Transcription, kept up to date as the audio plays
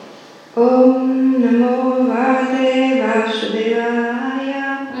Om Namo Bhagavate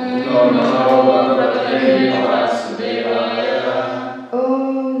Vasudevaya. Om Namo Bhagavate Vasudevaya.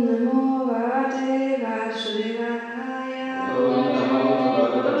 Om Namo Bhagavate Vasudevaya. Om Namo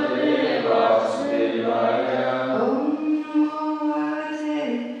Bhagavate Vasudevaya. Om Namo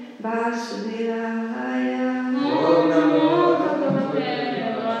Bhagavate Vasudevaya. Om Namo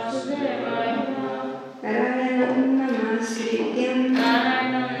Bhagavate Vasudevaya. Narayanam Namaskrityam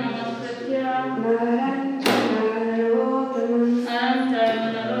Narancharotamam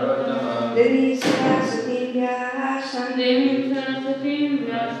Devi Saraswati Vyasam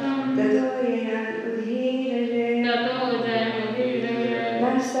Tato Yana Udhiraje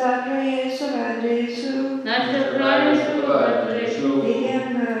Nastaprayesu Bhadresu Nityam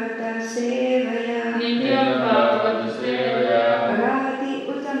Bhavata Sevaya Bhagavati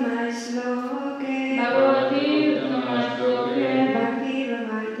Uttamai Sloke Bhakti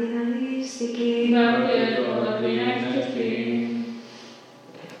Bhavartina Nistiki.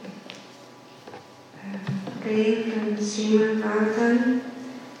 Okay, from Srimad Bhagavatam,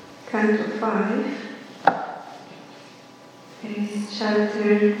 Canto 5,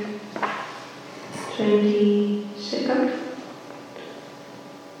 chapter 22nd,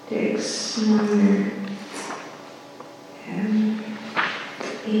 text number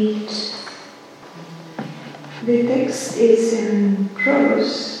 8. The text is in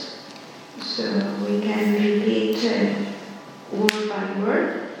prose, so we can repeat word by word.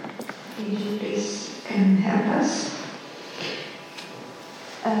 If you please can help us.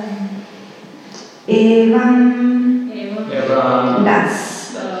 Evam Das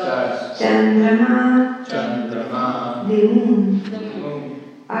Chandrama the moon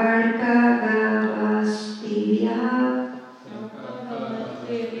Arkagavastivya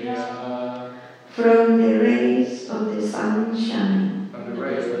from the rays of the sunshine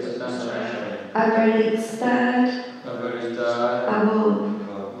Aparistad above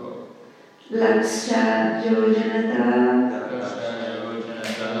Laksha Yojanata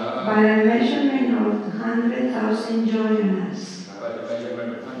by a measurement of 100,000 yojanas.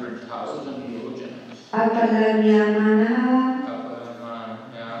 Apalavyamana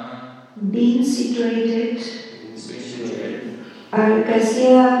being situated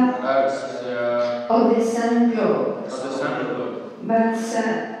Arkasya of the sun globe.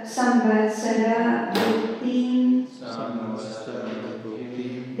 Samvatsara Bhuktin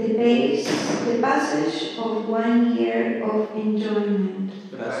the passage of 1 year of enjoyment.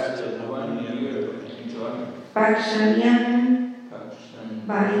 Pakshamyan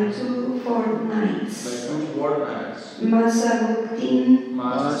by 2 fortnights. Masabhuktin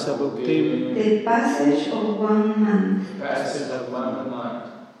the passage of 1 month.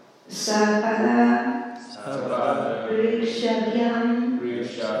 Sapada Rikshavyam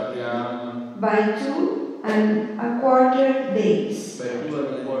by 2¼ days.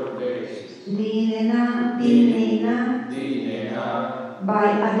 Dinena by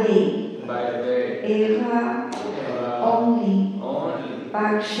a day. Eva only.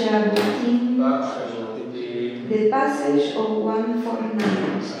 Pakshabhutim the passage of 1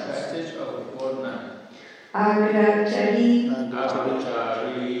 fortnight. Agrachari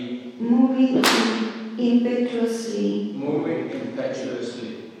moving impetuously.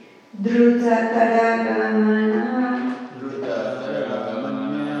 Drutaragamana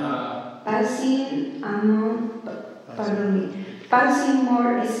passing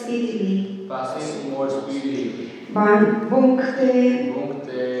more speedily.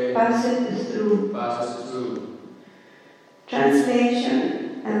 Bhunkte passes through. Translation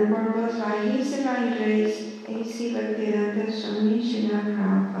and purpose by His Divine Grace, A.C. Bhaktivedanta Swami Srila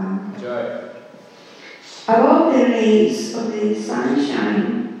Prabhupada. Above the rays of the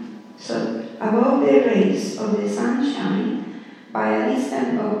sunshine, by a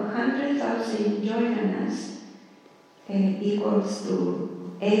distance of 100,000 yojanas, equals to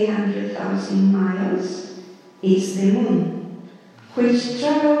 800,000 miles, is the moon, which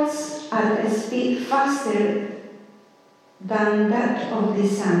travels at a speed faster than that of the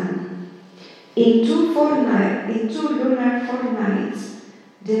sun. In two lunar fortnights,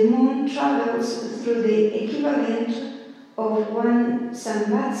 the moon travels through the equivalent of 1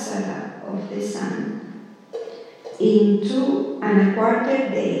 samvatsara of the sun. In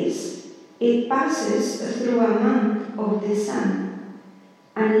 2¼ days, it passes through a month of the sun,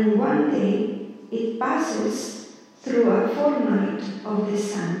 and in 1 day, it passes through a fortnight of the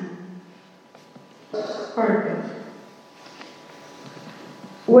sun. Purpose.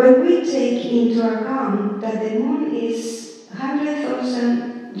 When we take into account that the moon is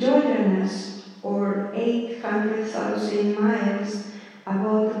 100,000 yojanas or 800,000 miles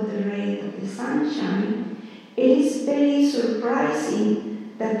above the of the sunshine, it is very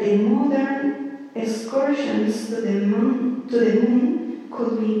surprising that the modern excursions to the moon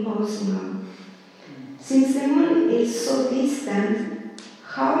could be possible. Since the moon is so distant,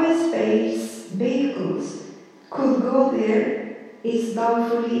 how space vehicles could go there is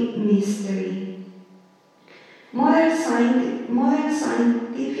doubtfully mystery. Modern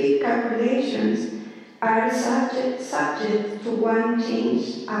scientific calculations are subject to one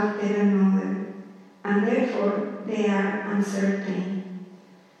change after another, and therefore they are uncertain.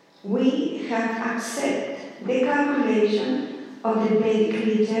 We have accepted the calculation of the Vedic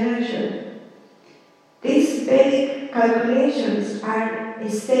literature. These Vedic calculations are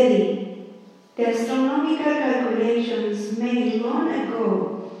steady. The astronomical calculations made long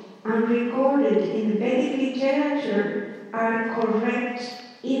ago and recorded in the Vedic literature are correct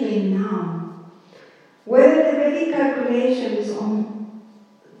even now. Whether the Vedic calculations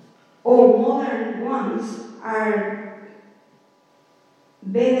or modern ones are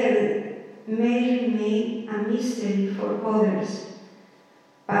better may remain a mystery for others.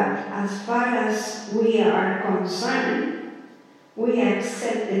 But as far as we are concerned, we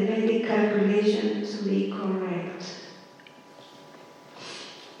accept the Vedic calculation to be correct.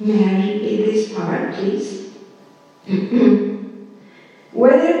 May I repeat this part, please?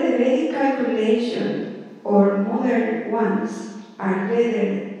 Whether the Vedic calculation or modern ones are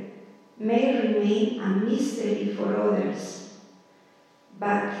better may remain a mystery for others.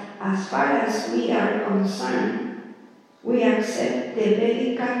 But as far as we are concerned, we accept the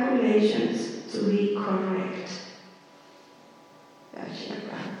Vedic calculations to be correct.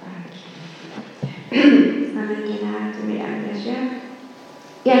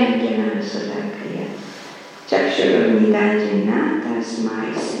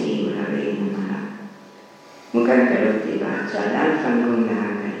 Mukha karoti vachalam fangundha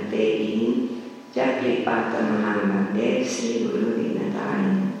devi Jakri Pata Mahamade Sri Guru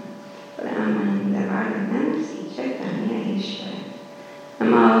Dinatari Ramananda Vardanam Sri Chaitanya Ishvara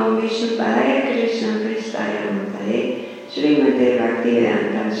Namo Vishnupadaya Krishna Pristaya Bhutale Srimate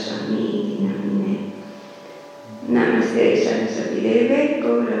Bhaktivedanta Swami Namine Namaste Saraswati Deve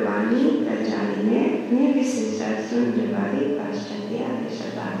Gauravani Prajaline Nirvisesa Sundravadi Paschatya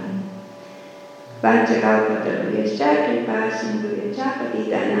Desavani Panchakalpatarubhyascha Kripa Sindhubhyascha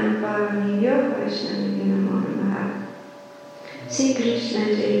Patitanam Pavanebhyo Vaishnavibhyo Namo Namaha Sri Krishna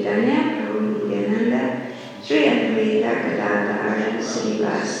Chaitanya Prabhu Nityananda Sri Advaita Gadadhara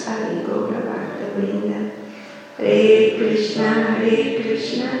Srivasadi Gaura Bhakta-vrinda Hare Krishna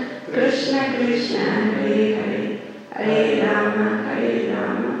Krishna Krishna Hare Hare Hare Rama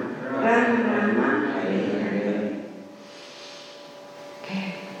Rama Rama Hare Hare. Okay.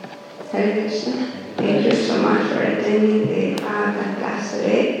 Hare Krishna. Thank you so much for attending the Bhagavad class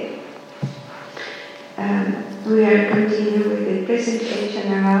today. We are continuing with the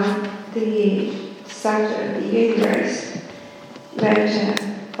presentation around the structure of the universe, but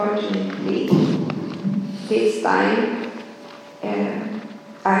fortunately, this time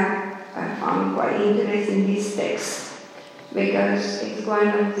I found quite interesting this text because it's one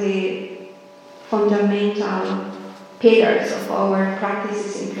of the fundamental pillars of our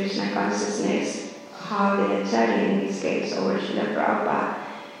practices in Krishna consciousness, how the Acharya, in this case, our Srila Prabhupada,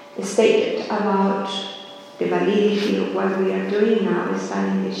 stated about the validity of what we are doing now,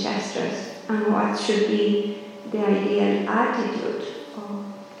 studying the Shastras, and what should be the ideal attitude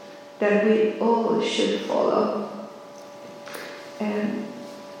that we all should follow.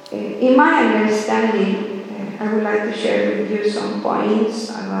 In my understanding, I would like to share with you some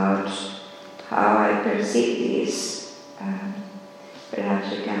points about how I perceive this.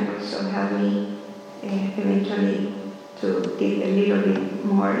 Perhaps you can also help me eventually to dig a little bit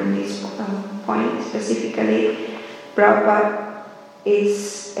more in this point. Specifically, Prabhupada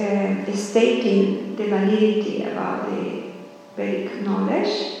is stating the validity about the Vedic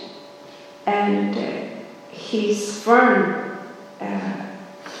knowledge and his firm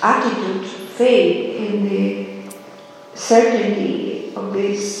attitude, faith in the certainty of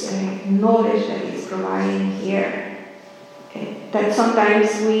this knowledge that is providing here. That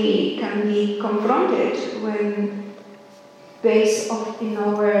sometimes we can be confronted when, based in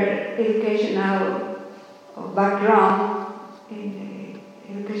our educational background, in the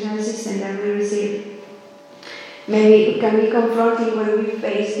educational system that we receive, maybe it can be confronting when we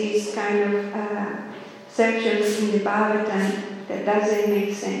face these kind of sections in the Bhagavatam that doesn't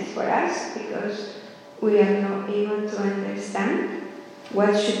make sense for us because we are not able to understand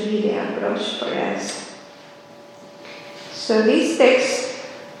what should be the approach for us. So this text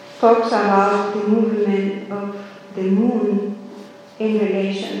talks about the movement of the moon in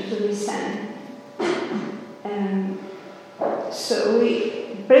relation to the sun. So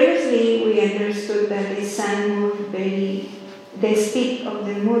previously we understood that the sun moved the speed of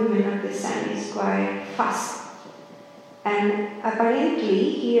the movement of the sun is quite fast. And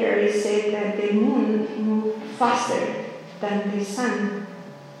apparently here it said that the moon moved faster than the sun.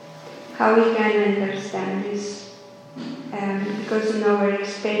 How we can understand this? Because in our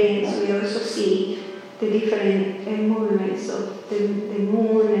experience we also see the different movements of the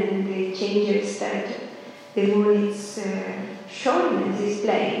moon and the changes that the moon is showing and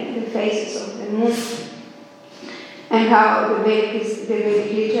displaying, the phases of the moon, and how the Vedic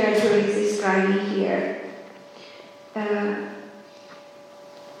literature is describing here.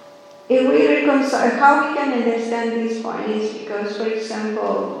 If we reconcile, how we can understand this point is because, for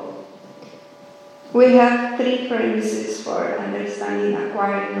example, we have three premises for understanding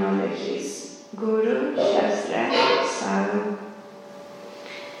acquired knowledge: is Guru, Shastra, Sadhu.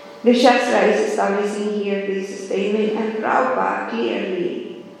 The Shastra is establishing here this statement, and Prabhupada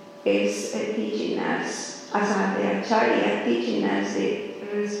clearly is teaching us, as the Acharya, teaching us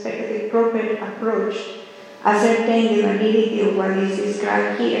the proper approach, ascertain the validity of what is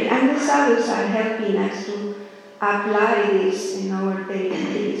described here. And the sadhus are helping us to apply this in our daily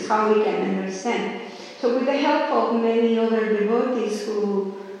activities, how we can understand. So with the help of many other devotees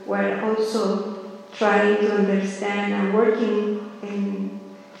who were also trying to understand and working in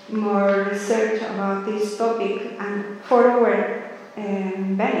more research about this topic and for our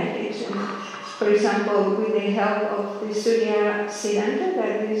benefit. For example, with the help of the Surya Siddhanta,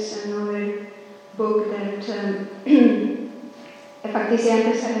 that is another book that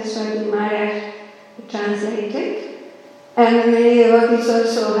Bhaktisiddhanta Saraswati Maharaj translated. And many devotees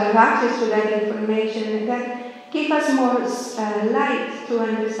also have access to that information that give us more light to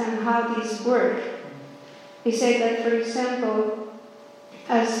understand how this works. He said that, for example,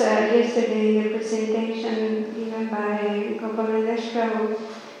 as yesterday in the presentation given by Gopaladas Prabhu,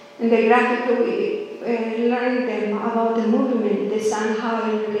 in the graphic we learned them about the movement, the sun, how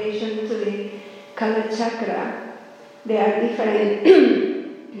in relation to the Kala Chakra. There are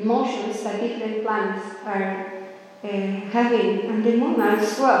different motions that different planets are having, and the moon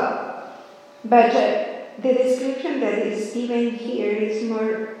as well. But the description that is given here is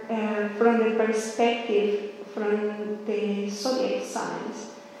more from the perspective from the zodiac signs.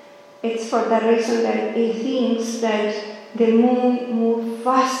 It's for the reason that it thinks that the moon moves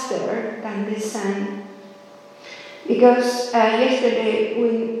faster than the sun. Because yesterday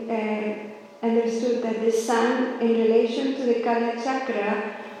we understood that the sun, in relation to the Kala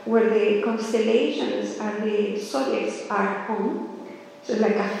Chakra, where the constellations and the zodiacs are on, so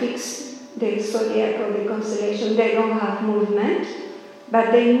like a fixed, the zodiac or the constellation, they don't have movement,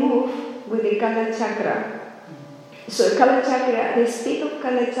 but they move with the Kala Chakra. So Kala Chakra, the speed of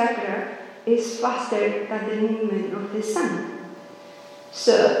Kala Chakra is faster than the movement of the sun.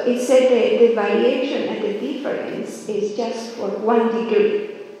 So it said the variation and the difference is just for 1 degree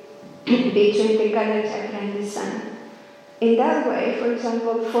between the Kala Chakra and the sun. In that way, for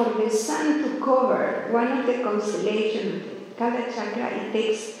example, for the sun to cover one of the constellations, Kala Chakra, it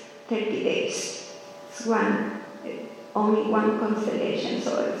takes 30 days. It's only one constellation,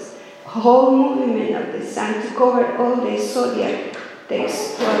 so it's whole movement of the sun to cover all the zodiac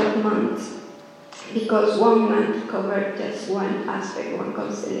takes 12 months, because 1 month covers just one aspect, one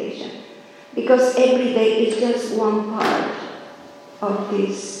constellation. Because every day is just one part of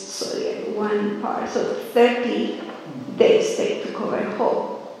this zodiac, one part. So 30 days take to cover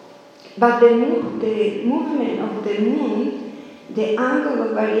whole. But the movement of the moon, the angle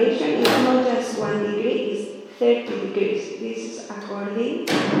of variation is not just 1 degree, it's 30 degrees. This is according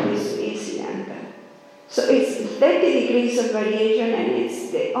to Surya Siddhanta. So it's 30 degrees of variation, and it's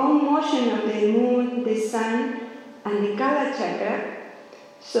the own motion of the moon, the sun, and the Kala Chakra.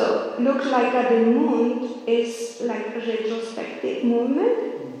 So looks like the moon is like a retrospective movement.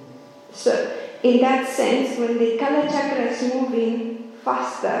 So in that sense, when the Kala Chakra is moving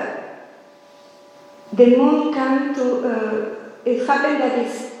faster, the moon comes to, it happened that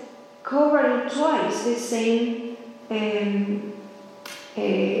it's covering twice the same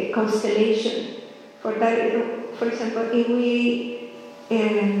constellation. For that, for example, if we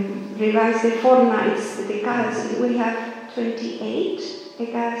revise the 4 nights, the Ekadasis, we have 28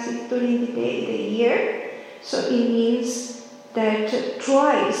 Ekadasis during the year. So it means that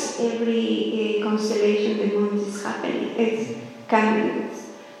twice every constellation the moon is happening. It's coming.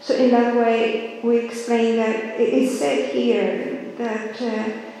 So in that way, we explain that it's said here that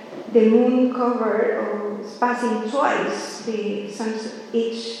the moon covered or is passing twice the suns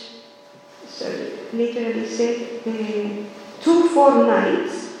each. So literally said 2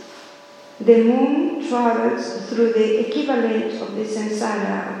 fortnights, the moon travels through the equivalent of the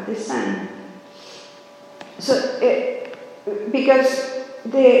samsara of the sun. So, because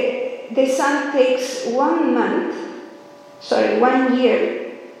the sun takes 1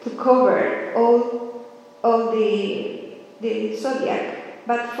 year to cover all the zodiac,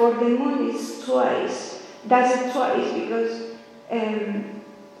 but for the moon it's twice. Does it twice because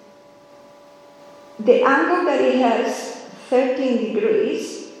the angle that it has, 13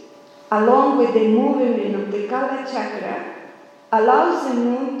 degrees, along with the movement of the Kala chakra, allows the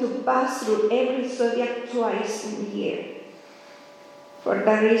moon to pass through every zodiac twice in the year. For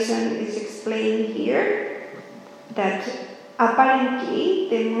that reason, it's explained here that apparently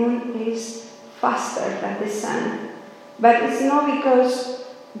the moon is faster than the sun. But it's not because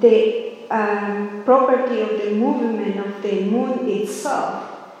the property of the movement of the moon itself,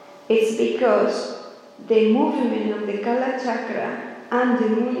 it's because the movement of the Kala chakra and the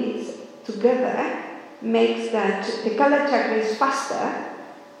moon is together makes that the Kala chakra is faster,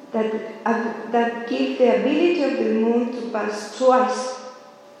 that gives the ability of the moon to pass twice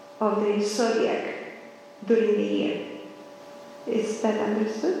of the zodiac during the year. Is that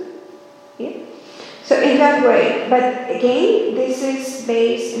understood? Yeah? So in that way, but again, this is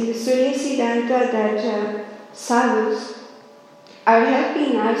based in the Surya Siddhanta that sadhus are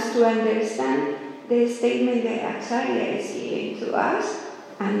helping us to understand the statement that Acharya is giving to us,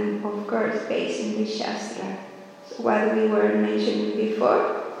 and of course based in the Shastra. So what we were mentioning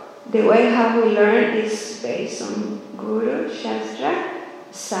before, the way how we learn is based on Guru, Shastra,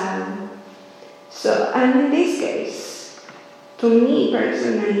 Sadhu. So, and in this case, to me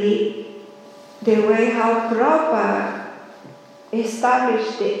personally, the way how Prabhupada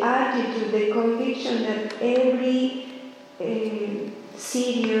established the attitude, the conviction that every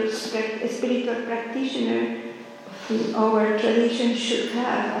serious spiritual practitioner of our tradition should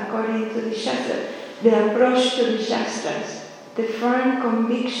have, according to the Shastra, the approach to the Shastras, the firm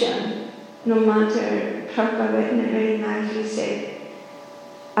conviction, no matter, Prabhupada very nicely said,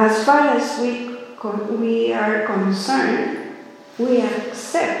 as far as we are concerned, we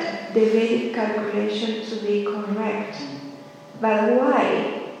accept the Vedic calculation to be correct. But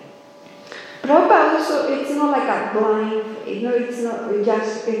why? Prabhupada also, it's not like a blind, it's not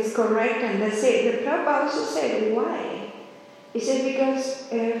just, it's correct and that's it. The Prabhupada also said, why? He said because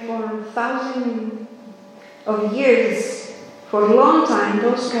for thousands of years, for a long time,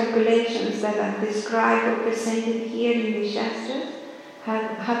 those calculations that are described or presented here in the Shastras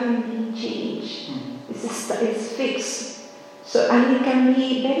haven't been changed. It's fixed. So, and it can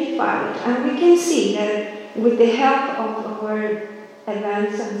be verified. And we can see that with the help of our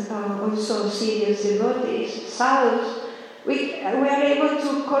advanced and also serious devotees, sadhus, we are able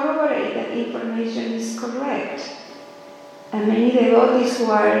to corroborate that information is correct. And many devotees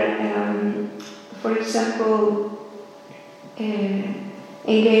who are, for example,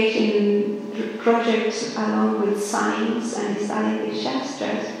 engaged in projects along with science and studying the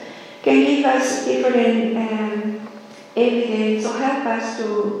Shastras, can give us different evidence or help us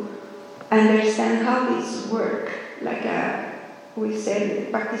to understand how this works. Like we said,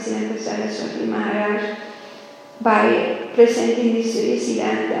 Bhaktisiddhanta Saraswati Maharaj, by presenting the Surya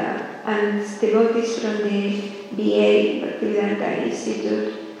Siddhanta and devotees from the BA Bhaktivedanta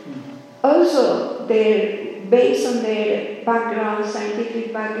Institute, also based on their background,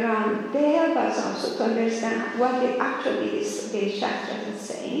 scientific background, they help us also to understand what the Shastras is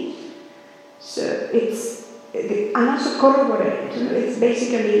saying. So and also corroborate. It's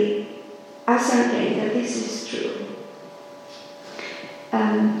basically ascertain that this is true.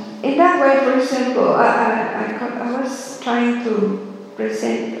 In that way, for example, I was trying to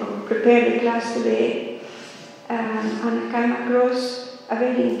present or prepare the class today, and I came across a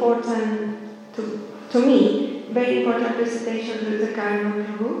very important, to me, very important presentation of the Karma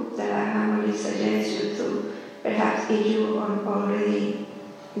Prabhu that I humbly suggest you to, perhaps if you are already,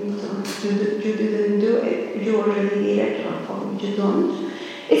 you didn't do it, you already did it, or you don't.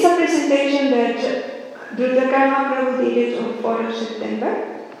 It's a presentation that Druta Karma Prabhu did it on 4th of September.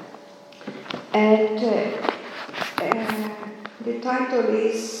 And the title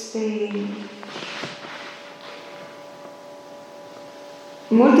is the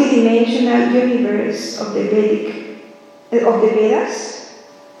Multidimensional Universe of the Vedas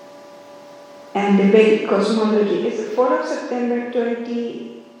and the Vedic Cosmology. It's the 4th of September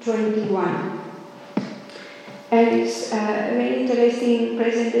 2021. And it's a very interesting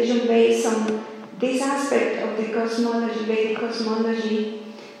presentation based on this aspect of the cosmology, Vedic cosmology,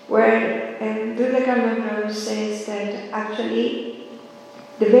 where Druta Karma Prabhu says that actually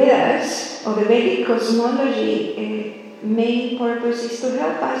the Vedas or the Vedic cosmology main purpose is to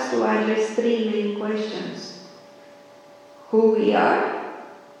help us to address three main questions: who we are,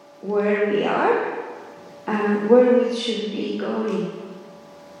 where we are, and where we should be going.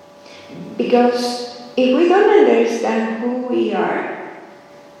 Because if we don't understand who we are,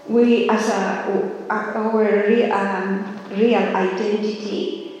 we as our real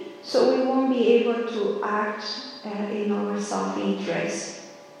identity, so we won't be able to act in our self-interest.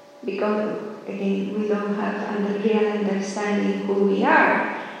 Because again, we don't have a real understanding who we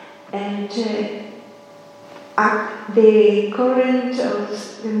are, and the current of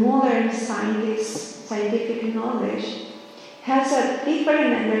the modern scientific knowledge has a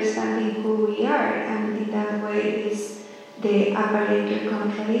different understanding who we are, and in that way is the apparent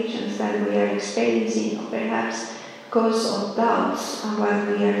contradictions that we are experiencing, or perhaps cause of doubts on what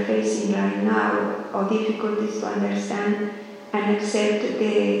we are facing right now, or difficulties to understand and accept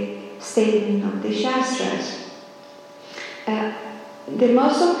the statement of the Shastras. The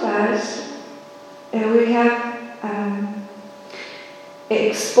most of us, we have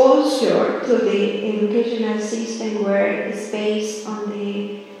exposure to the educational system where it's based on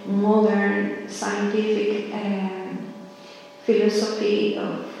the modern scientific philosophy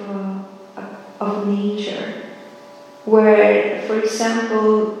of nature, where, for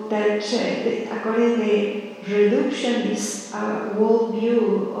example, that according to the reductionist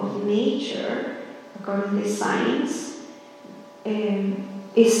worldview of nature, according to science,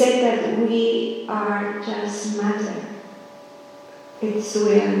 it's said that we are just matter. We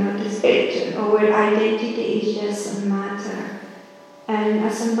are not spirit. Our identity is just a matter. And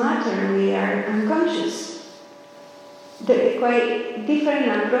as a matter, we are unconscious. The quite different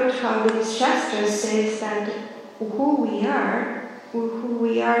approach how the Shastra says that who we are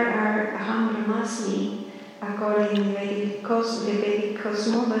Aham Brahmasmi, according to the Vedic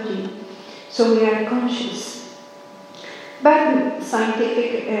cosmology. So we are conscious. But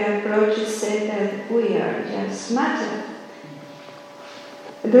scientific approaches say that we are just matter.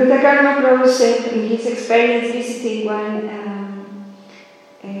 Dr. Karma Prabhu said in his experience visiting one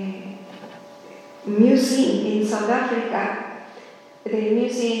museum in South Africa, the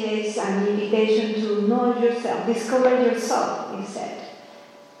museum is an invitation to know yourself, discover yourself, he said.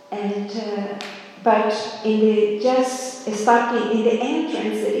 And but in the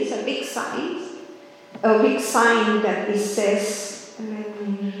entrance there is a big sign that it says, let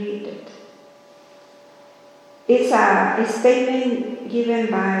me read it. It's a statement given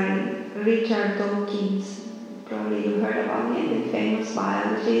by Richard Dawkins. Probably you heard about him, the famous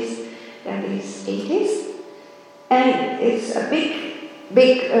biologist that is atheist. And it's a big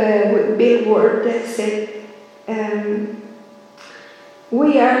billboard that said,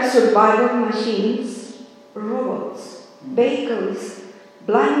 we are survival machines, robots, vehicles,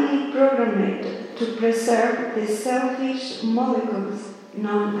 blindly programmed to preserve the selfish molecules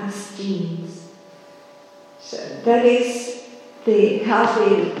known as genes. So that is how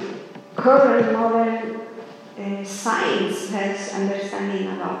the current modern science has understanding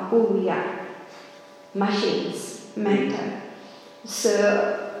about who we are. Machines, mental.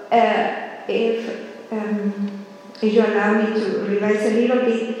 So if you allow me to revise a little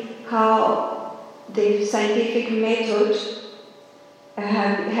bit how the scientific method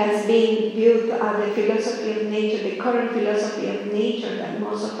has been built on the philosophy of nature, the current philosophy of nature that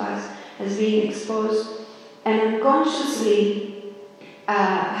most of us has been exposed, and unconsciously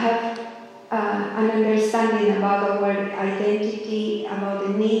have an understanding about our identity, about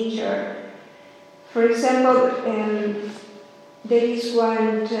the nature. For example, there is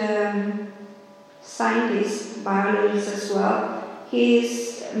one scientist, biologist as well. He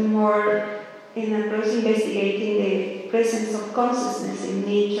is more in approach investigating the presence of consciousness in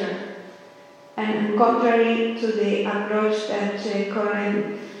nature. And contrary to the approach that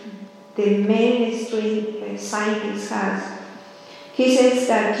the mainstream scientist has, he says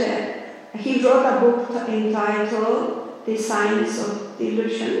that he wrote a book entitled The Science of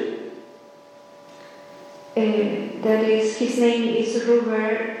Delusion. That is, his name is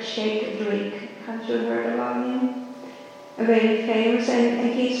Robert Sheldrake. Have you heard about him? Very famous,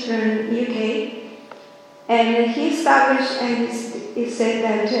 and he's from UK. And he established and he said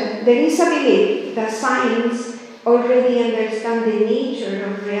that there is a belief that science already understands the nature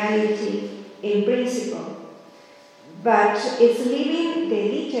of reality in principle, but it's leaving the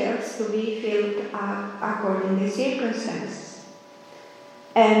details to be filled up according to circumstances.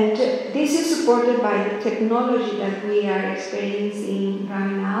 And this is supported by the technology that we are experiencing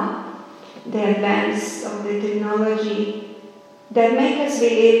right now, the advance of the technology that make us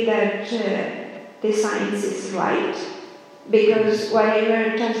believe that the science is right, because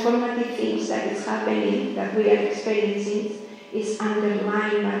whatever transformative things that is happening, that we are experiencing, is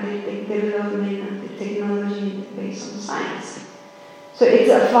underlined by the development of the technology based on science. So it's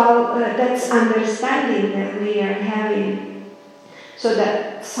that's understanding that we are having, so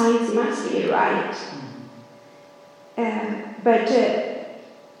that science must be right. But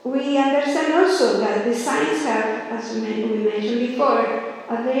we understand also that the science have, as we mentioned before,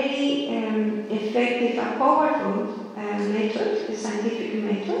 a very effective and powerful method, the scientific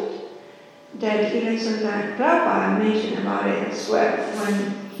method, that even Sundar Prabhupada mentioned about it as well,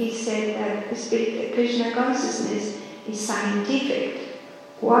 when he said that Krishna consciousness is scientific.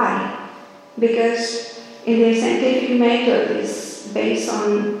 Why? Because in the scientific method is based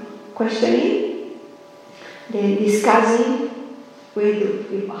on questioning, then discussing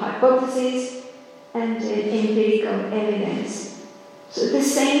with hypotheses, and empirical evidence. So the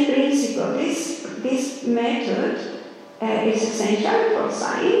same principle, this method is essential for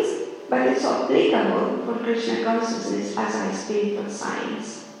science, but it's applicable for Krishna consciousness as a spiritual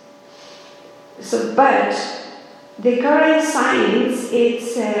science. So, but the current science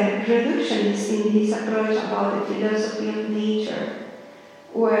is reductionist in his approach about the philosophy of nature,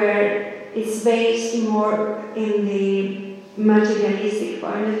 where it's based more in the materialistic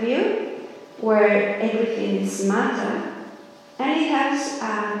point of view, where everything is matter, and it has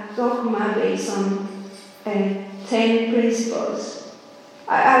a dogma based on 10 principles.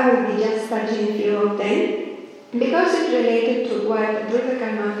 I will be just touching a few of them, because it's related to what Rupa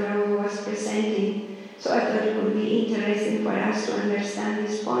Karma was presenting, so I thought it would be interesting for us to understand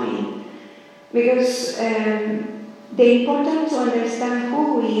this point. Because the importance to understand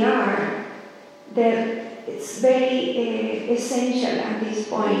who we are, that it's very essential at this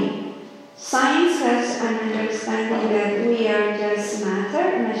point. Science has an understanding that we are just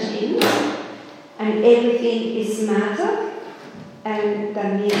matter, machines, and everything is matter, and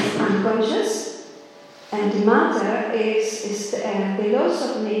that means unconscious. And matter is the laws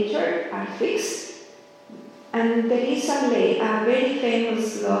of nature are fixed. And there is a very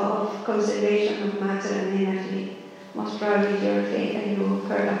famous law of conservation of matter and energy. Most probably you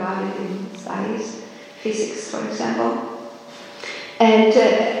heard about it in science, physics, for example. And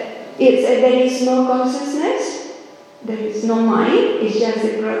there is no consciousness, there is no mind, it's just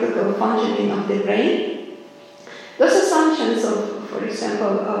the protocol functioning of the brain. Those assumptions of, for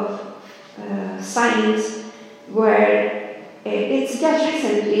example, of science, where it's just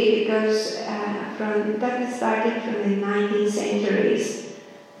recently, because that started from the 19th centuries,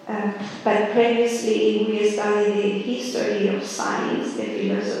 but previously we studied the history of science, the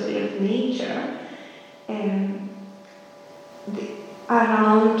philosophy of nature,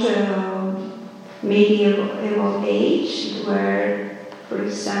 around medieval age, where, for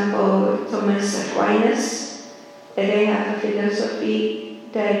example, Thomas Aquinas, they have a philosophy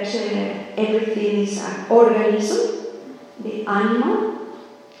that everything is an organism. The anima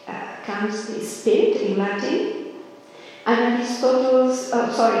comes the spirit in Latin, and Aristotle's,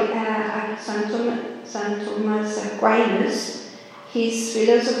 St. Thomas Aquinas, his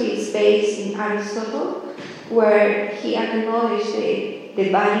philosophy is based in Aristotle, where he acknowledged the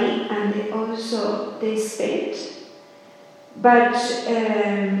body and also the spirit. But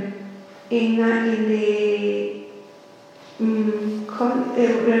in the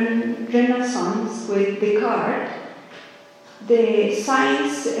Renaissance with Descartes, the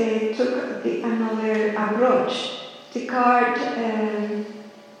science took another approach. Descartes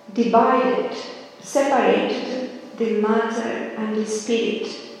separated the matter and the spirit.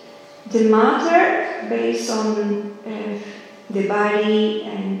 The matter, based on the body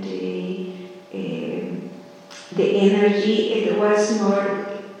and the energy, it was more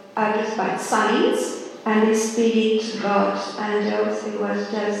addressed by science, and the spirit, God, angels, it was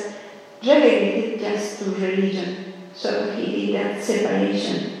just relegated just to religion. So he did that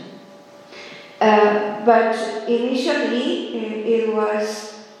separation. But initially, it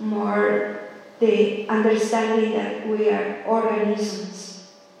was more the understanding that we are organisms,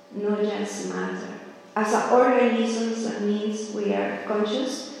 not just matter. As an organisms, that means we are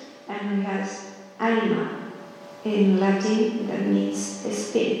conscious, and we have anima. In Latin, that means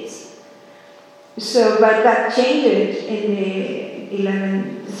spirits. So, but that changed in the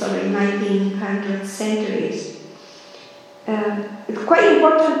 1900 centuries. It's quite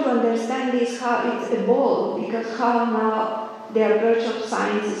important to understand this, how it's evolved, because how now the approach of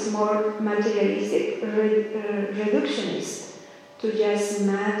science is more materialistic, reductionist to just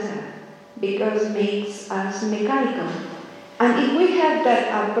matter, because it makes us mechanical. And if we have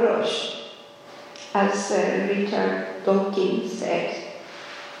that approach, as Richard Dawkins said,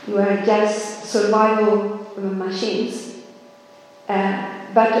 you are just survival machines,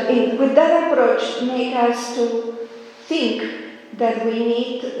 With that approach, make us to think that we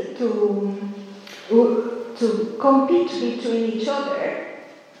need to compete between each other,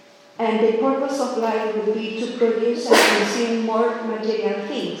 and the purpose of life would be to produce and consume more material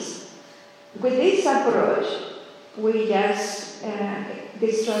things. With this approach, we just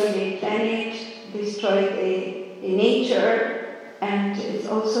destroy the planet, destroy the nature, and it's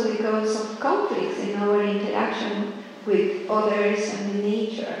also the cause of conflicts in our interaction with others and the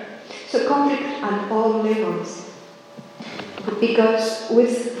nature. So conflict at all levels. Because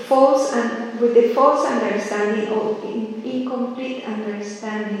with the false understanding or incomplete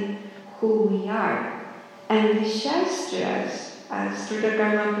understanding who we are, and the Shastras, as Srila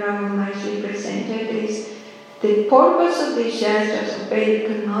Karma Prabhu nicely presented, is the purpose of the Shastras, of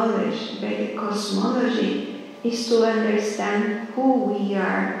Vedic knowledge, Vedic cosmology, is to understand who we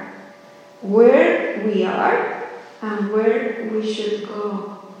are, where we are, and where we should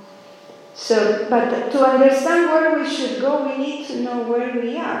go. So, but to understand where we should go, we need to know where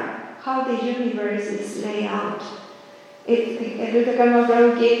we are, how the universe is laid out. Srila Karma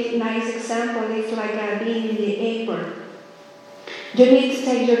Prabhu gave a nice example. It's like being in the airport. You need to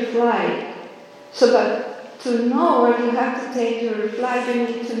take your flight. So, but to know where you have to take your flight, you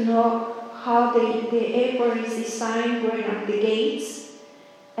need to know how the airport is designed, where are the gates,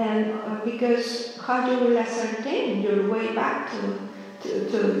 and because how you will ascertain your way back to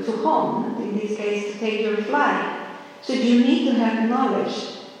home, in this case to take your flight. So you need to have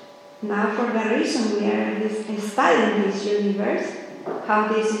knowledge. Now for that reason we are studying this universe, how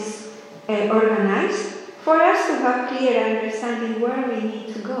this is organized, for us to have clear understanding where we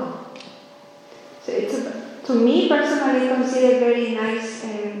need to go. So it's, to me personally, consider a very nice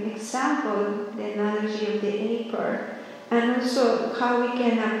example, the analogy of the airport, and also how we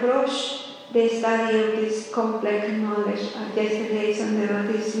can approach the study of this complex knowledge. Yesterday's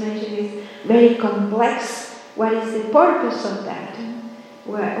Sandhavati mentioned is very complex. What is the purpose of that?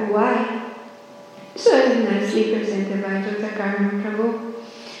 Why? So it's nicely presented by Dr. Karma Prabhu.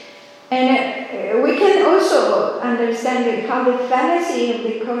 And we can also understand how the fallacy of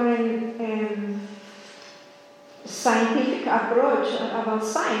the current scientific approach about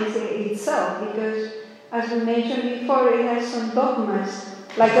science itself, because as we mentioned before, it has some dogmas,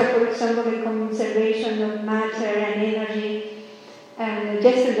 like for example the conservation of matter and energy. And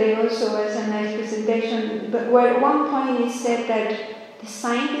yesterday also was a nice presentation, but where at one point it said that the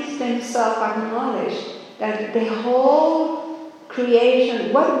scientists themselves acknowledge that the whole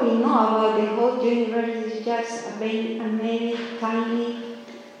creation, what we know about the whole universe is just a very tiny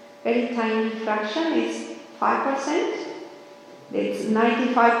fraction. It's 5%. It's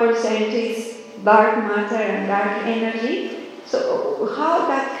 95% is dark matter and dark energy. So how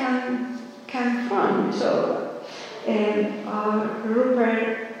that can from? So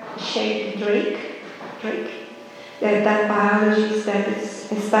Rupert Sheldrake, that biologist that is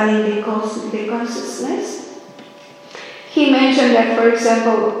studying the consciousness, he mentioned that, for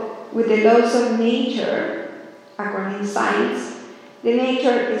example, with the laws of nature, according to science, the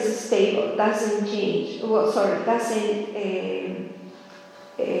nature is stable, doesn't change.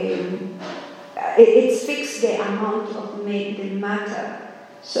 It's fixed the amount of the matter,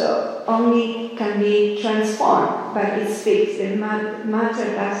 so only can be transformed, but it's fixed. The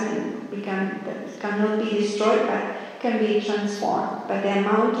matter cannot be destroyed, but can be transformed. But the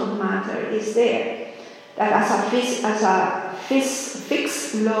amount of matter is there. That as a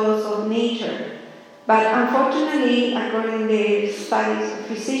fixed laws of nature. But unfortunately, according to the studies of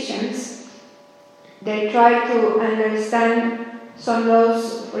physicians, they try to understand some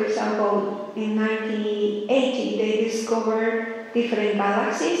laws. For example, in 1980, they discovered different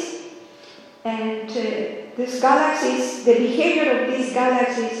galaxies, and these galaxies, the behavior of these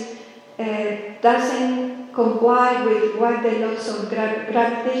galaxies doesn't comply with what the laws of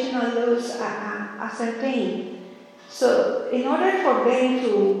gravitational laws ascertain. So, in order for them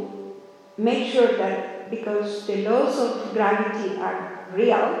to make sure that, because the laws of gravity are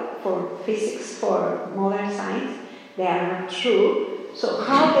real for physics, for modern science, they are not true. So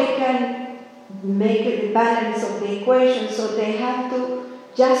how they can make the balance of the equation? So they have to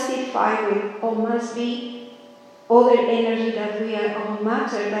justify with, must be other energy that we are, or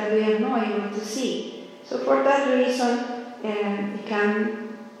matter that we are not able to see. So for that reason, it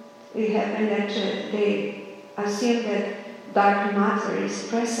happen that they assume that dark matter is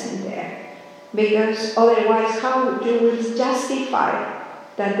present there, because otherwise, how you will justify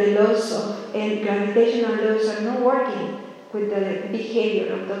that the laws of gravitational laws are not working with the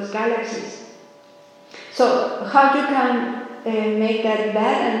behavior of those galaxies? So how you can make that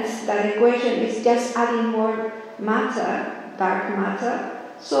balance, that equation is just adding more matter, dark matter,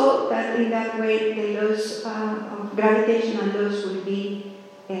 so that in that way the laws of gravitational laws will be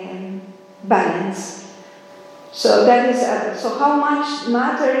balanced. So that is so how much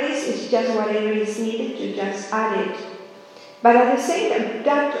matter is just whatever is needed to just add it. But at the same time,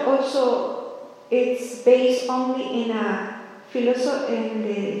 that also it's based only in the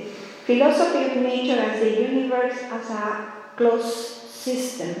philosophy of nature as the universe as a closed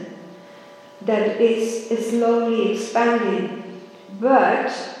system that is slowly expanding.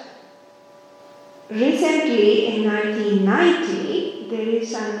 But recently, in 1990, there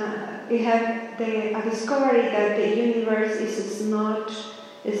is we have a discovery that the universe is not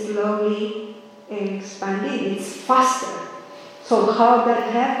slowly expanding, it's faster. So how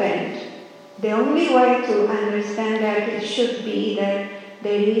that happened? The only way to understand that it should be that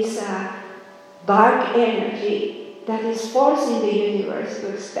there is a dark energy that is forcing the universe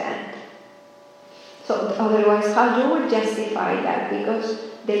to expand. So otherwise, how you would justify that? Because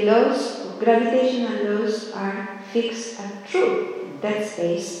the laws, gravitational laws, are fixed and true. That's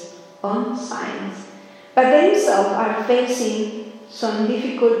based on science. But they themselves are facing some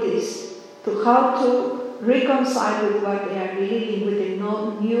difficulties to how to reconcile with what they are believing with the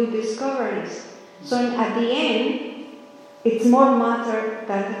new discoveries. So at the end, it's more matter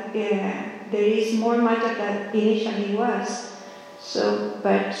that there is more matter than initially was. So,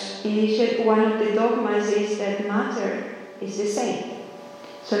 but initially, one of the dogmas is that matter is the same.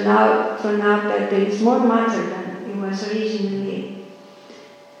 So now that there is more matter than it was originally.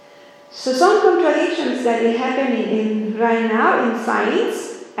 So some contradictions that are happening right now in science,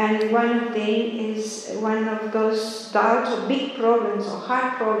 and one of them is one of those doubts or big problems or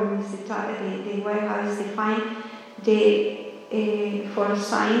hard problems, the way how is defined for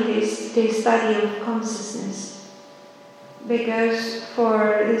scientists, the study of consciousness. Because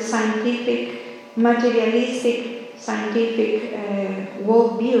for the scientific, materialistic, scientific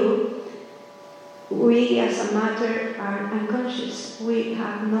worldview, we as a matter are unconscious. We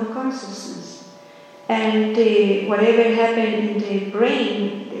have no consciousness. And whatever happens in the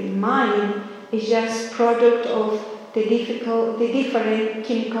brain, the mind, is just product of the different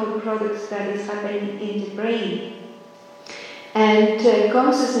chemical products that is happening in the brain. And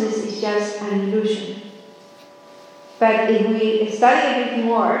consciousness is just an illusion. But if we study a bit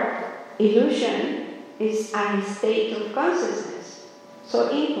more, illusion is a state of consciousness. So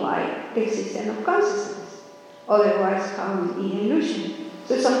imply the existence of consciousness. Otherwise, how would it be an illusion?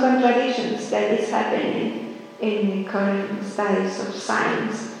 So some contradictions that is happening in the current studies of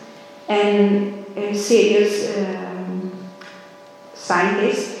science. And serious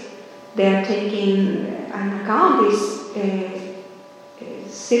scientists, they are taking an account these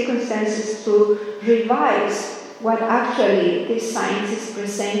circumstances to revise what actually this science is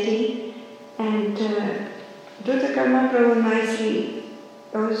presenting. And Dr. Karma Prabhu nicely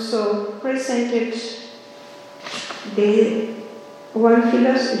also presented the one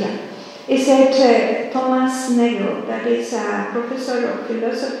philosophy. Yeah. He said Thomas Nagel, that is a professor of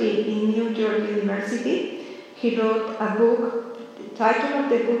philosophy in New York University. He wrote a book. The title of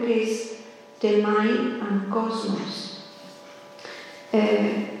the book is The Mind and Cosmos.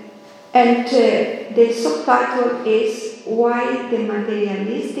 And the subtitle is Why the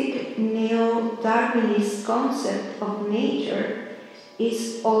Materialistic Neo-Darwinist Concept of Nature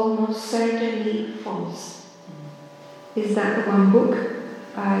is Almost Certainly False. Is that one book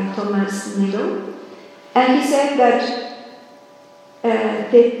by Thomas Nagel? And he said that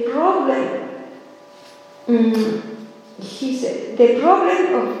the problem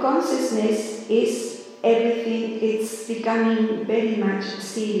of consciousness is everything, it's becoming very much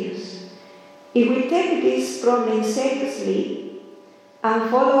serious. If we take this problem seriously and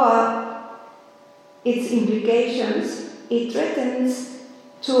follow up its implications, it threatens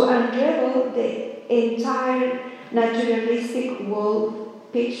to unravel the entire naturalistic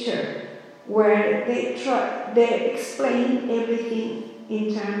world picture, where they explain everything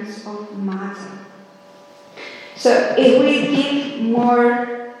in terms of matter. So if we give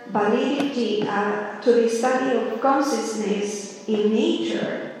more validity to the study of consciousness in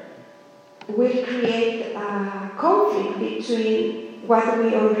nature, will create a conflict between what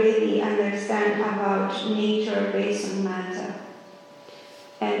we already understand about nature based on matter.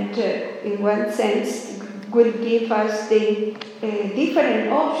 And in one sense, will give us the different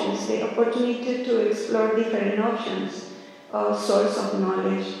options, the opportunity to explore different options of source of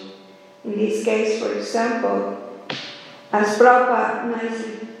knowledge. In this case, for example, as Prabhupada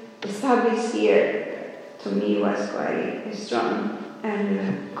nicely established here, to me was quite strong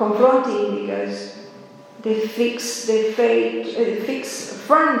and confronting, because the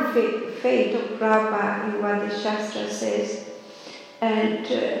firm fate of Prabhupada in what the Shastra says And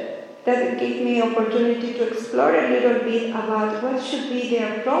that gave me opportunity to explore a little bit about what should be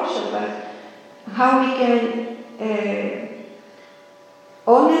the approach of us, how we can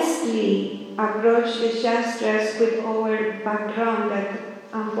honestly approach the Shastras with our background that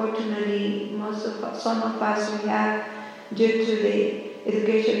unfortunately some of us we have due to the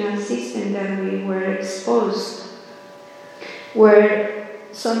educational system that we were exposed, where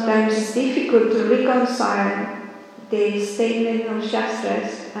sometimes it's difficult to reconcile the statement of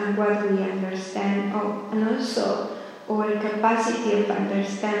Shastras and what we understand, and also our capacity of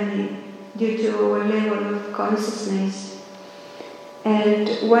understanding due to our level of consciousness. And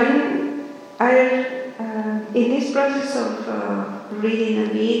when in this process of reading a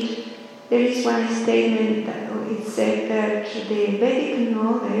bit, there is one statement that it said that the Vedic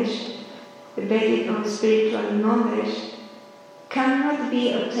knowledge, the Vedic or spiritual knowledge, cannot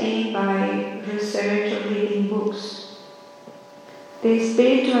be obtained by research or reading books. The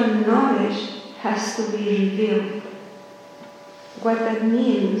spiritual knowledge has to be revealed. What that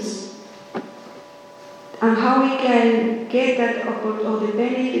means and how we can get that or the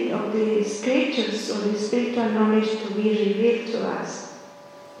benefit of the scriptures or the spiritual knowledge to be revealed to us.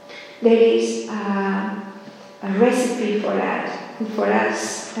 There is a recipe for that, for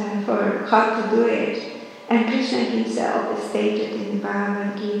us, for how to do it. And Krishna himself stated in the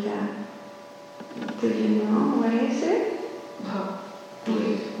Bhagavad Gita. Do you know what is it?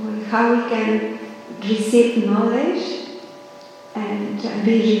 How we can receive knowledge and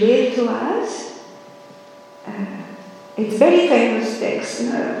be revealed to us. It's very famous text,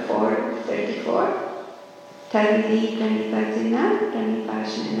 4:34. Tadvi pranipatena,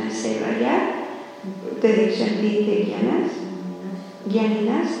 pranipasana sevaya, tadikshantite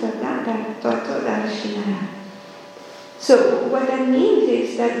Gyaninas Tato Darshinara. So what that means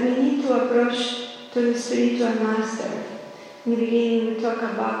is that we need to approach to the spiritual master. In the beginning we talk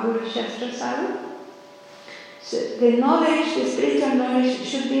about Guru Shastra Sadhu. So the knowledge, the spiritual knowledge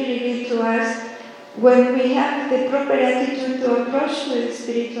should be revealed to us when we have the proper attitude to approach to the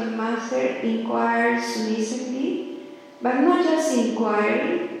spiritual master, inquire submissively, but not just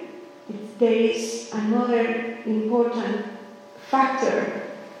inquiry. There is another important factor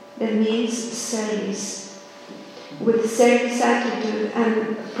that means service. With service attitude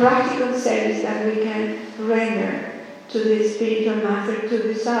and practical service that we can render to the spiritual master, to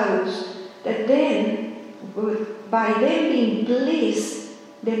the sadhus, that then, by them being pleased,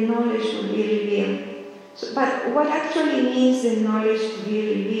 the knowledge will be revealed. So, but what actually means the knowledge to be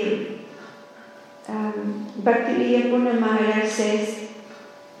revealed? Bhaktivinoda Maharaj says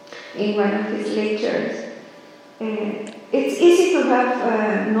in one of his lectures, it's easy to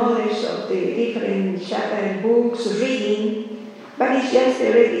have knowledge of the different books, reading, but it's just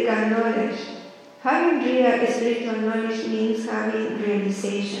theoretical knowledge. Having real spiritual knowledge means having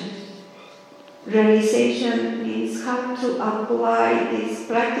realization. Realization means how to apply this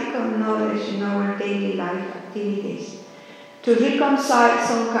practical knowledge in our daily life activities, to reconcile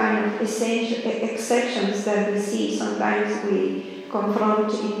some kind of exceptions that we see sometimes we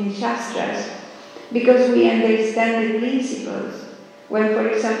confront in the Shastras, because we understand the principles. When, for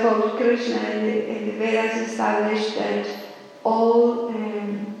example, Krishna in the Vedas established that all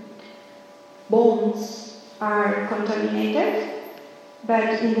bones are contaminated,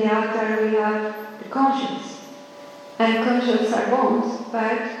 but in the altar we have the conscience. And conscience are bones,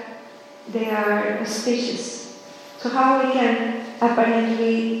 but they are auspicious. So how we can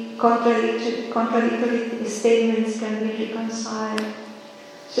apparently contradictory statements can be reconciled.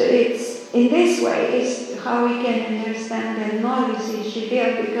 So it's in this way is how we can understand that knowledge is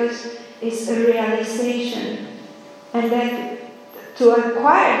revealed, because it's a realization. And that to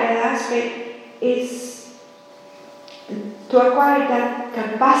acquire that aspect is to acquire that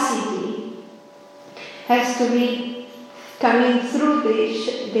capacity has to be coming through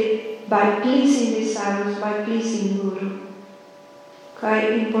by pleasing the sadhus, by pleasing Guru.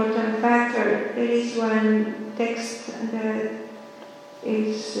 Quite important factor. There is one text that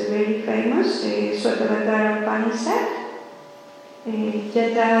is very famous, the Svatavadara Upanishad.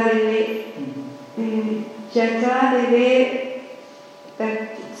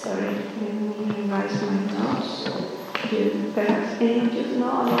 Sorry, let me revise my notes. Perhaps any of you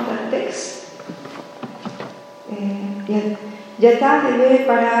know about that text? Yata deve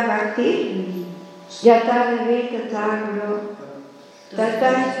para bhakti, yata deve tata guru, tata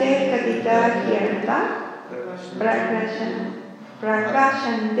ste katita kyarta,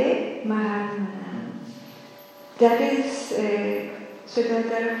 prakashante mahatmana. That is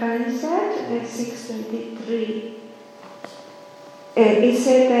Svatavadara Upanishad 6:23. It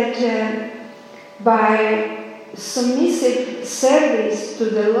said that by submissive service to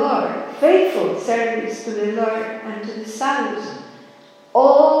the Lord, faithful service to the Lord and to the sadhus,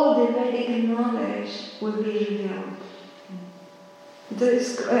 all the Vedic knowledge will be revealed.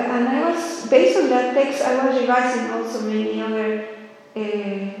 And I was, based on that text, I was revising also many other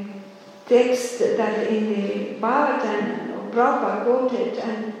texts that in the Bhagavatam, Prabhupada quoted,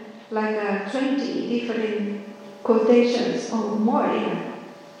 and like 20 different quotations or more in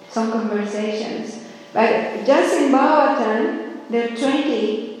some conversations. But just in Bhagavatam, there are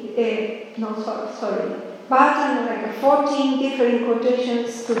 20, Bhagavatam, like 14 different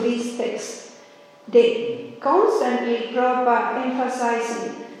quotations to this text. They constantly, Prabhupada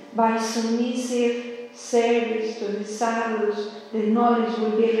emphasizing, by submissive service to the sadhus, the knowledge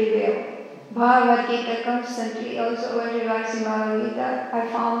will be revealed. Bhagavad Gita constantly, also when revising Bhagavad Gita, I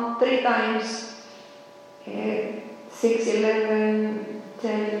found 3 times, 6, 11,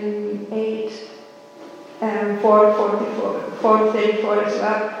 10, 8, 434 as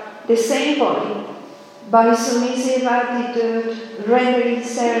well, the same point. By submissive attitude, rendering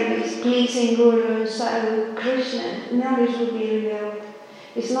service, pleasing Guru and Sadhu, Krishna, knowledge will be revealed.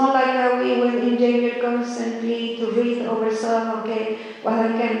 It's not like that we will endeavor constantly to read ourselves, okay, well I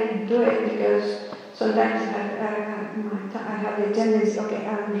can do it because sometimes I have the tendency, okay,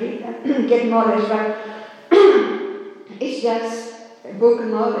 I'll read and get knowledge, but it's just book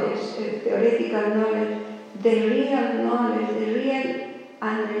knowledge, theoretical knowledge. The real knowledge, the real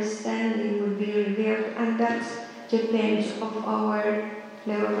understanding will be revealed, and that depends of our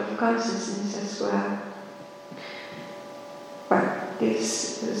level of consciousness as well. But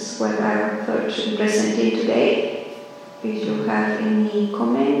this is what I thought to present you today. If you have any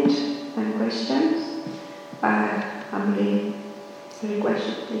comment and questions, I humbly request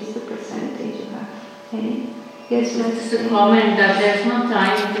you please to present if you have any. Yes, just a comment that there's no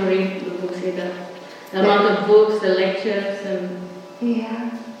time to read the books either. The amount of books, the lectures, and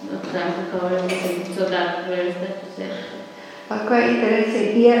no time to cover everything. So that, where is that to say? Quite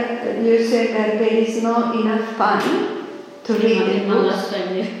interesting. Yeah, you said that there is not enough time to read the books.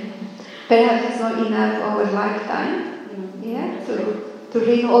 Perhaps it's not enough over lifetime. To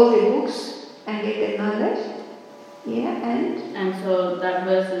read all the books and get the knowledge. And so that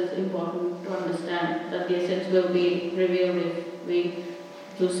verse is important to understand that the essence will be revealed if we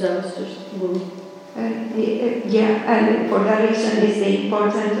do service to Guru. And for that reason it's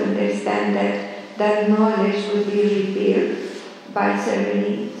important to understand that knowledge will be revealed by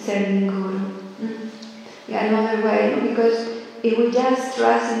serving Guru. Another way, because if we just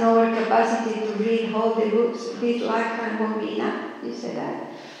trust in our capacity to read all the books, this lifetime won't be enough. You said that.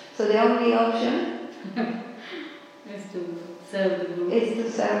 So the only option is to serve the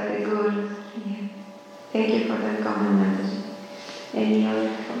Guru. Thank you for that comment, Mataji. Any other?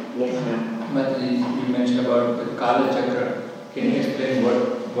 Yes, Mataji, you mentioned about the Kala Chakra. Can you explain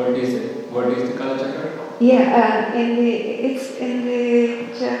what is it? What is the Kala Chakra? In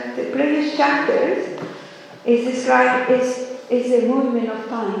the previous chapters, it's described as a movement of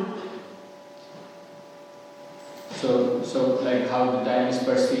time. So like how the time is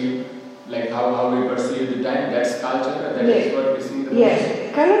perceived, like how we perceive the time, that's Kala Chakra, that is what we see in the Yes,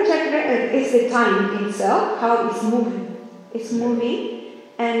 Kala Chakra is the time itself, how it's moving. It's moving,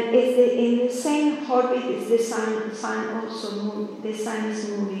 and it's in the same orbit as the sun also moves. The sun is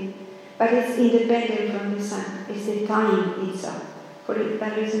moving, but it's independent from the sun. It's the time itself. For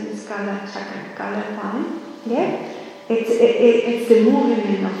that reason, it's Kala Chakra, Kala time. It's the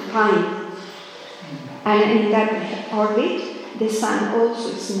movement of time, and in that orbit, the sun also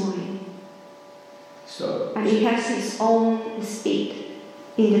is moving. And it has its own speed,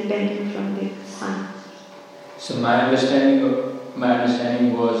 independent from the sun. So my understanding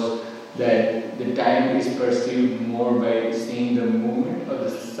was that the time is perceived more by seeing the movement of the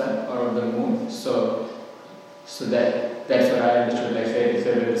sun or of the moon. So that's what I understood. Like say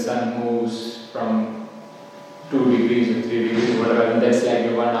that the sun moves from 2 degrees or 3 degrees, whatever, and that's like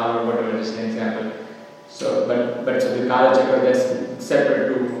the 1 hour, whatever, just an example. So but so the Kala Chakra, that's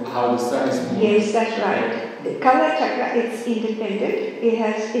separate to how the sun is moving. Yes, that's right. The Kala Chakra is independent. It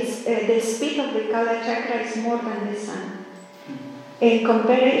has the speed of the Kala Chakra is more than the sun. In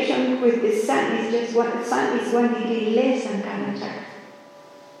comparison with the sun, the sun is 1 degree less than Kala Chakra.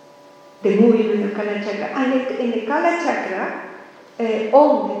 The movement of Kala Chakra. And in the Kala Chakra,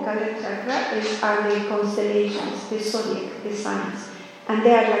 on the Kala Chakra are the constellations, the zodiac, the signs. And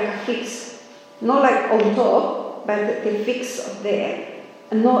they are like a fix. Not like on top, but the fix of there.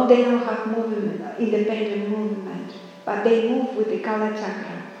 No, they don't have movement, independent movement, but they move with the Kala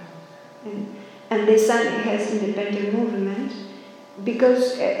Chakra. And the sun has independent movement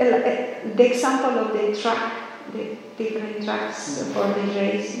because the example of the track, the different tracks for the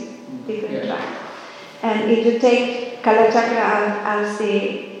race, different tracks. And if you take Kalachakra as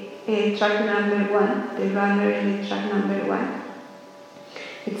the track number 1, the runner in the track number 1,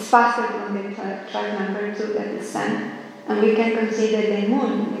 it's faster than the track number 2, that is sun. And we can consider the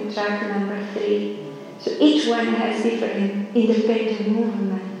moon, the track number 3. So each one has different independent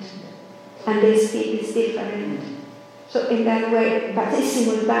movement, and the speed is different. So in that way, but it's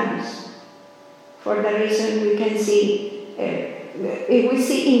simultaneous. For the reason we can see, if we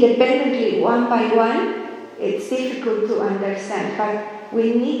see independently one by one, it's difficult to understand. But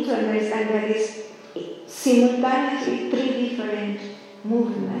we need to understand that it's simultaneously 3 different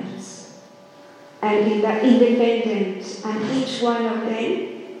movements, and in the independent, and each one of them,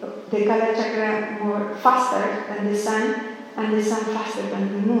 the Kalachakra more faster than the sun, and the sun faster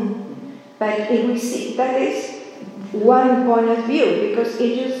than the moon. But if we see, that is one point of view, because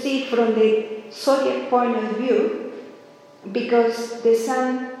if you see from the zodiac point of view, because the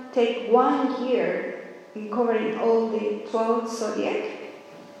sun takes 1 year in covering all the 12 zodiac,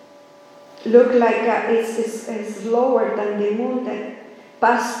 look like it's lower than the moon that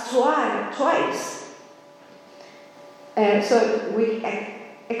passed twice. So we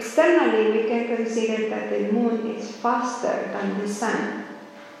externally we can consider that the moon is faster than the sun,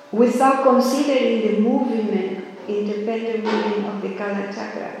 without considering the movement, independent movement of the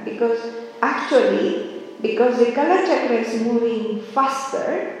Kalachakra, because the Kalachakra is moving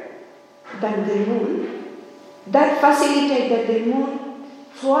faster than the moon, that facilitates that the moon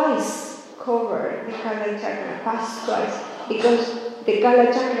twice cover the Kalachakra, pass twice, because the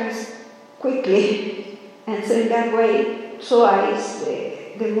Kalachakras quickly, and so in that way twice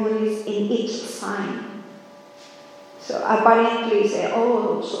the moon is in each sign. So apparently say,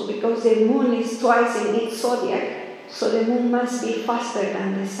 so because the moon is twice in each zodiac, so the moon must be faster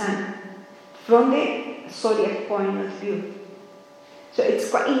than the sun, from the zodiac point of view. So it's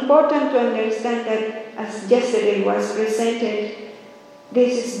quite important to understand that, as yesterday was presented,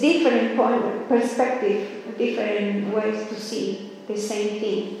 this is different point of perspective, different ways to see the same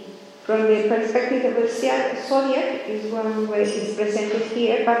thing. From the perspective of the zodiac is one way it's presented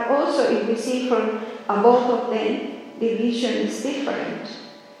here, but also if we see from both of them, the vision is different.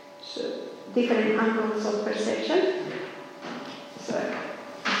 So different angles of perception. So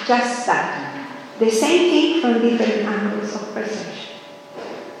just that. The same thing from different angles of perception.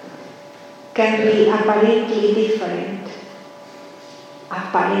 Can be apparently different.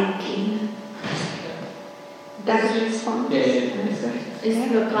 Apparently. Does it respond? Is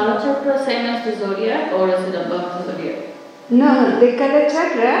the Kalachakra same as the zodiac, or is it above the zodiac? No, the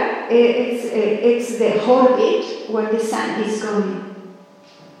Kalachakra, it's the orbit where the sun is going.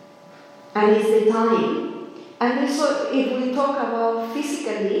 And it's the time. And so if we talk about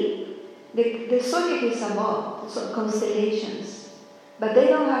physically, the zodiac is above, so constellations. But they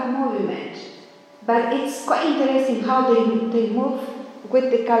don't have movement. But it's quite interesting how they move with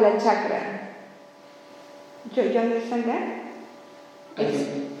the Kalachakra. Do you understand that? I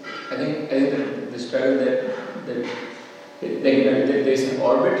think the struggle that there's an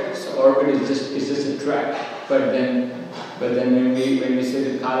orbit. So orbit is just a track. But then when we say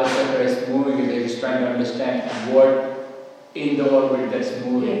the Kalachakra is moving, they're just trying to understand what in the orbit that's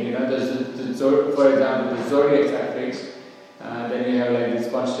moving. You know, for example, the zodiac are fixed. Then you have like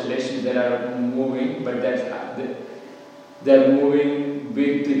these constellations that are moving, but they're moving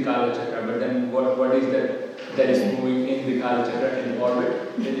with the Kalachakra. But then what is that is moving in the Kalachakra in orbit?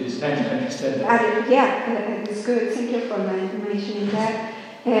 It is trying to understand that. It's good. Thank you for mentioning that.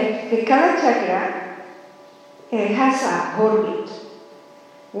 The Kalachakra has a orbit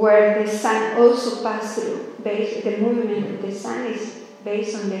where the sun also passes through. The movement of the sun is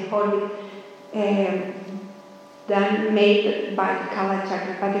based on the orbit then made by the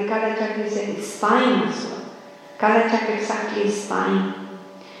Kalachakra. But the Kalachakra is a spine as well. Kalachakra is actually a spine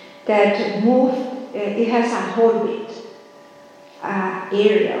that moves. It has an orbit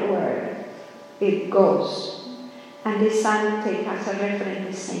area where it goes, and the sun takes as a reference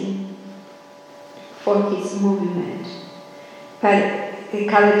the same for his movement. But the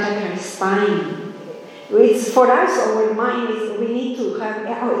Kalachakra is spine. It's for us, our mind is we need to have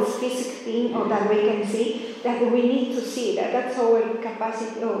it's physical thing, or that we can see that we need to see that. That's our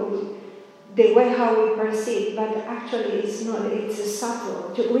capacity, the way how we perceive, but actually it's not, it's a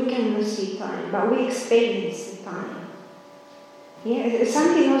subtle. We cannot see time, but we experience the time. Yeah,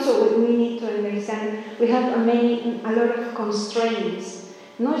 something also we need to understand. We have a lot of constraints.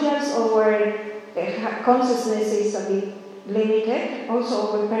 Not just our consciousness is a bit limited,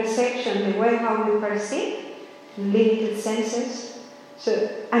 also our perception, the way how we perceive, limited senses. So,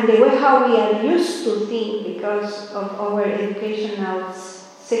 and the way how we are used to think because of our educational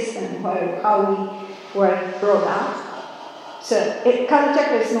system, how we were brought up. So, Kala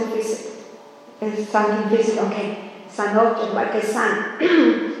Chakra is not physical. It's something physical. Okay, it's an object like a sun,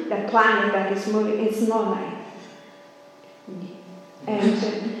 the planet that is moving. It's not like that. And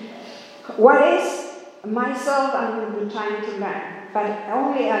what is myself? I will be trying to learn, but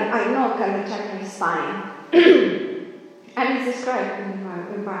only I know Kala Chakra is spine. And it's described in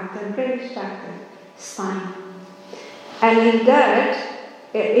the previous chapter, spine. And in that,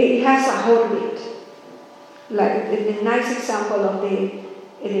 it has a orbit. Like the nice example of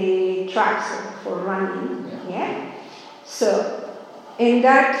the tracks for running. Yeah. So, in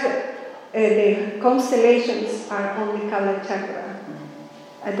that, the constellations are on the Kala Chakra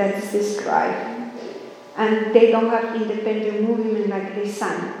that is described. And they don't have independent movement like the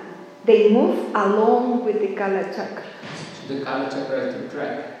sun. They move along with the Kala Chakra. The Kala Chakra is the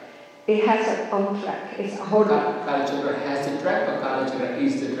track. It has its own track. It's a whole. Kala Chakra has the track, or Kala Chakra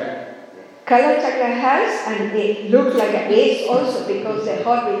is the track? Kala Chakra has, and it looks like an ace also because the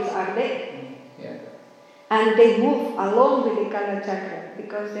orbits are there. Yeah. And they move along with the Kala Chakra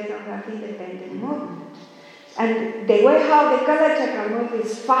because they don't have independent movement. And the way how the Kala Chakra moves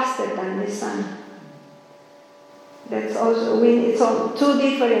is faster than the sun. That's also, it's on three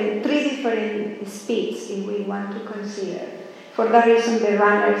different speeds if we want to consider. For that reason, the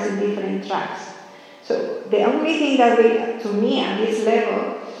runners in different tracks. So the only thing that to me at this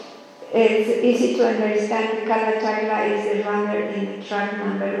level, it's easy to understand the Kala Chakra is the runner in the track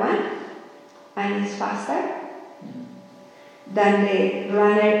number 1, and it's faster than the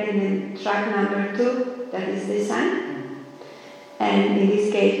runner in the track number 2, that is the sun. And in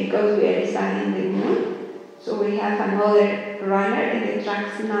this case, because we are studying the moon, so we have another runner in the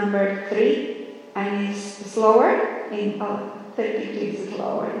track number 3, and it's slower, 30 degrees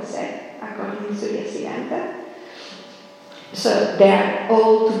slower, he said, according to Surya Siddhanta. So they are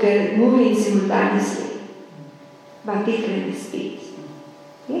all together moving simultaneously, but different speeds.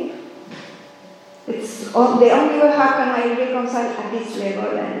 Yeah? It's the only way how can I reconcile at this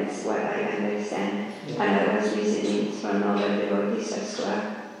level, and it's what I understand. And I was listening from other devotees as well.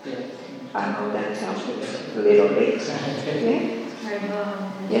 I hope that helps a little bit. Yeah?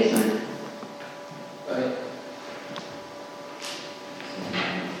 Yes, ma'am.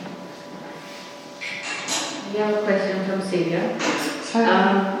 We have a question from Sylvia.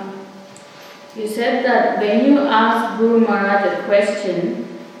 You said that when you ask Guru Maharaj a question,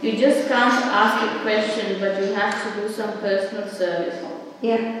 you just can't ask a question, but you have to do some personal service.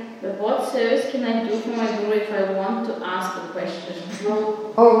 Yeah. But what service can I do for my Guru if I want to ask a question?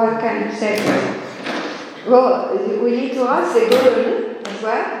 Oh, what kind of service? Well, we need to ask the Guru as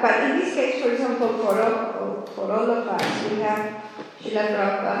well, but in this case, for example, for all of us, we have Srila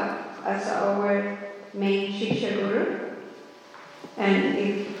Prabhupada as our main Shiksha Guru. And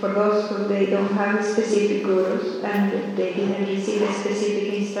if for those who they don't have specific gurus and they didn't receive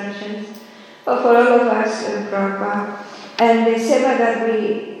specific instructions, but for all of us, Prabhupada, and the seva that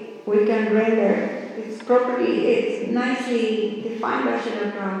we can render, it's nicely defined by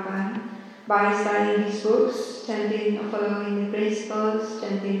Srila Prabhupada by studying his books, chanting, following the principles,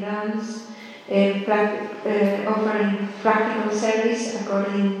 chanting rounds, offering practical service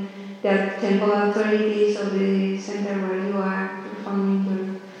according to the temple authorities of the center where you are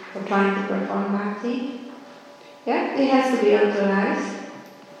performing or trying to perform bhakti. Yeah, it has to be authorized.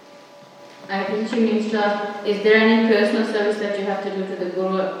 I think she means that, is there any personal service that you have to do to the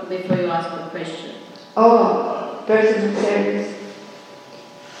Guru before you ask a question? Oh, personal service.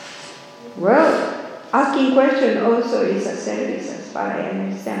 Well, asking question also is a service as far as I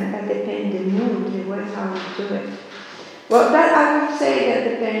understand. That depends on the mood, the way how you do it. Well, that I would say that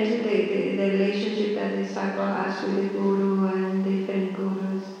depends on the relationship that the disciple has with the Guru and different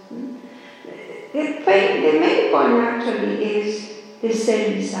gurus. The main point actually is the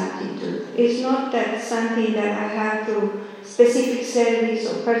service attitude. It's not that something that I have to specific service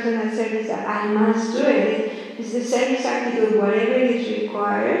or personal service that I must do it. It's the service attitude, whatever is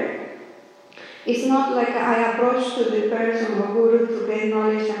required. It's not like I approach to the person or Guru to get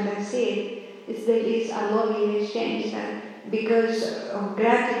knowledge and that's it. It's a loving exchange that because of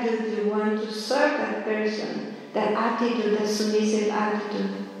gratitude you want to serve that person, that attitude, that submissive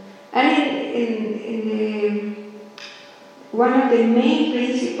attitude. And one of the main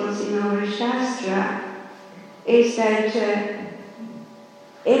principles in our Shastra is that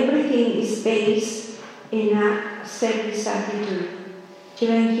everything is based in a service attitude.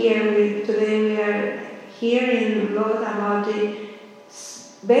 Even here, today we are hearing a lot about the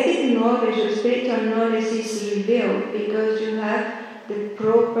Vedic knowledge or spiritual knowledge is revealed because you have the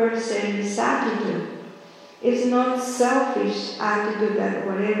proper service attitude. It's not selfish attitude that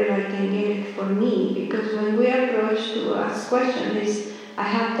whatever I can get it for me, because when we approach to ask questions, I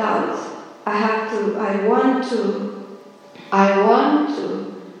have doubts, I want to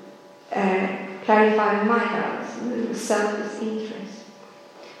clarify my doubts, selfish interest.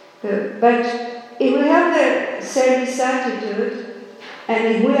 But if we have the service attitude, and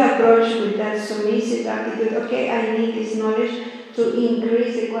if we approach with that submissive attitude, okay, I need this knowledge to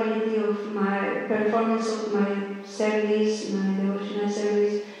increase the quality of my performance of my service, my devotional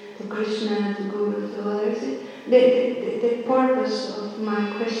service to Krishna, to Guru, to others. The purpose of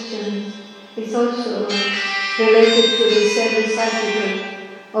my question is also related to the service attitude,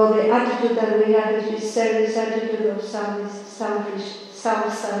 or the attitude that we have is the service attitude of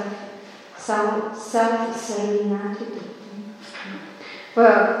self-serving attitude.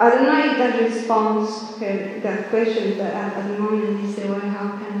 Well, I don't know if that responds to that question, but at the moment is the way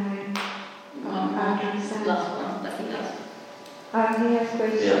how can I address that? Last one, that he does. He has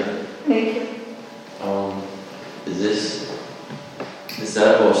questions. Yeah. Thank you. Is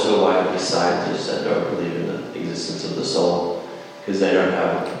that also why the scientists that don't believe in the existence of the soul? Because they don't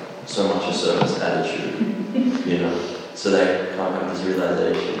have so much a service attitude, so they can't have this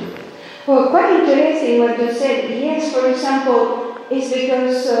realization. Well, quite interesting what you said. Yes, for example, it's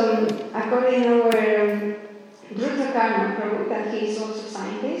because according to our Dhruta Karma Prabhu, that he is also a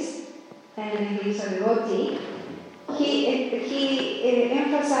scientist and he is a devotee, he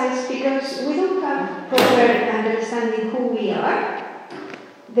emphasized, because we don't have proper understanding who we are,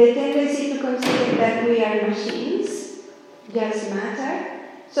 the tendency to consider that we are machines, just matter,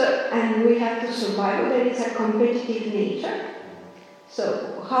 and we have to survive. There is a competitive nature. So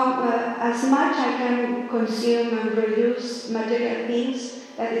as much I can consume and produce material things,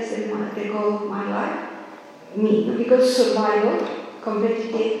 that is the goal of my life. Because survival,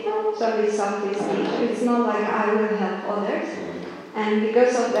 competitive, so it's selfish nature. It's not like I will help others. And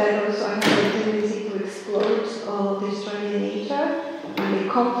because of that also I have a tendency to explode or destroy the nature, and the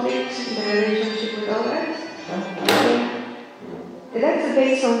conflict, the relationship with others. That's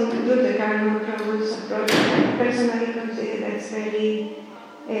based on Dhruta Karma Prabhu's approach. I personally consider that's very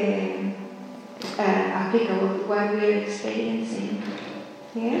applicable to what we are experiencing.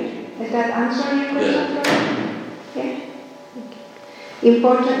 Yeah? Is that answering your question? Yeah?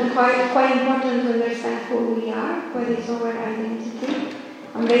 Important, quite important to understand who we are, what is our identity,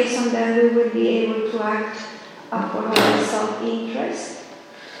 and based on that we will be able to act for our self-interest,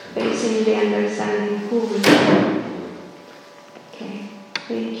 based on the understanding who we are. Okay,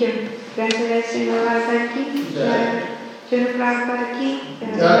 thank you. Gracias, Srimad Bhagavatam. Srila Prabhupada ki,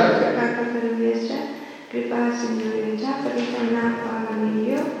 Kripa Sindhu Patitana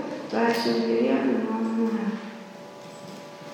Pavanilyo, Vaishnavyo,